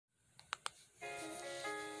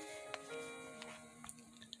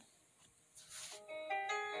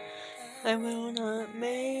I will not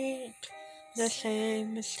make the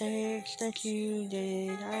same mistakes that you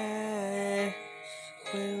did. I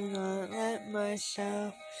will not let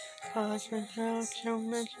myself cause myself so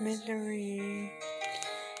much misery.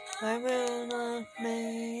 I will not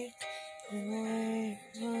make the way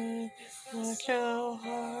work so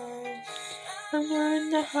hard. I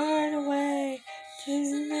learned the hard way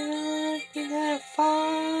to not be that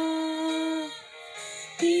far.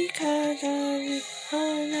 Because of you,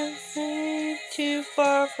 I'm afraid too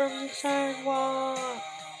far from the sidewalk.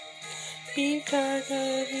 Because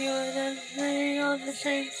of you, I'm afraid on the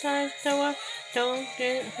same side so I don't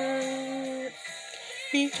get hurt.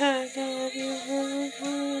 Because of you, I'm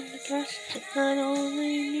willing to trust not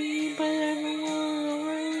only me, but everyone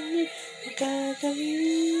around me. Because of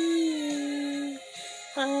you,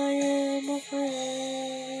 I am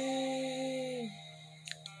afraid.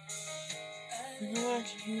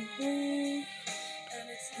 Watch you breathe.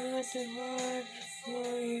 It's hard for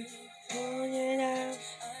you, pour it out,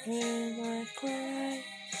 and I cry.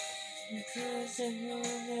 Because of all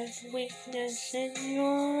this weakness in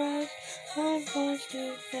your eyes, I'm forced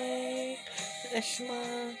to fake a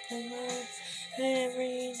smile and laugh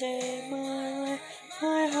every day. My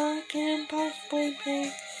heart can possibly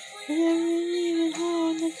break, and I really even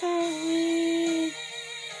hold the courage.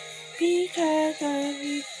 Because of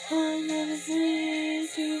you, I'm never free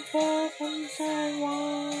too far from the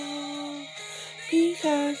sidewalk.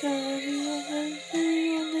 Because of you, I'm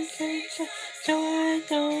free on the same side, so I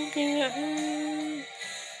don't get hurt.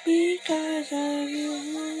 Because of you,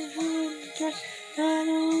 I'm trust not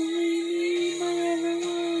only me, but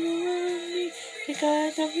everyone around me.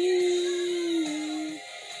 Because of you,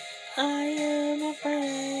 I am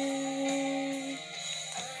afraid.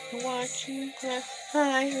 Watch you cry,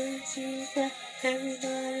 I heard you cry every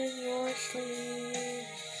night in your sleep.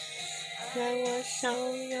 I was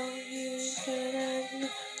so young, you could have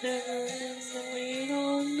never been the weight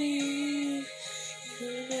on me.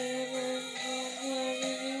 You never know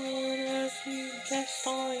everyone else, you just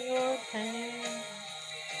all your pain.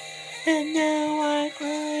 And now I cry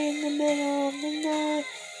in the middle of the night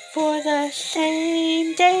for the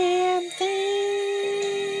same damn thing.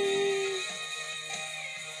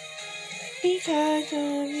 Because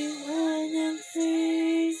of you, I'm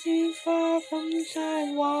free too far from the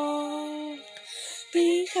sidewalk.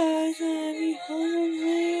 Because of you, I'm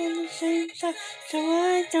on the same side, so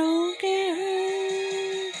I don't get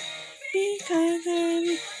hurt. Because of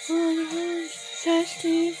you, I'm just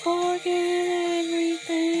to forget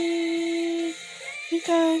everything.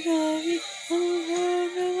 Because of you, I'm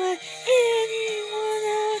never let anyone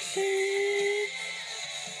else in.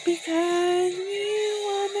 Because of you,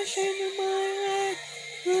 I'm ashamed of my life,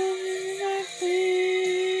 running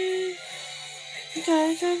nothing.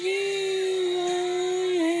 Because of you, I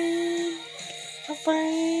am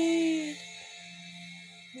afraid.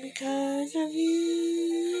 Because of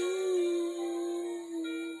you.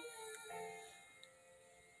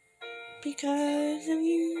 Because of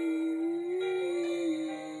you.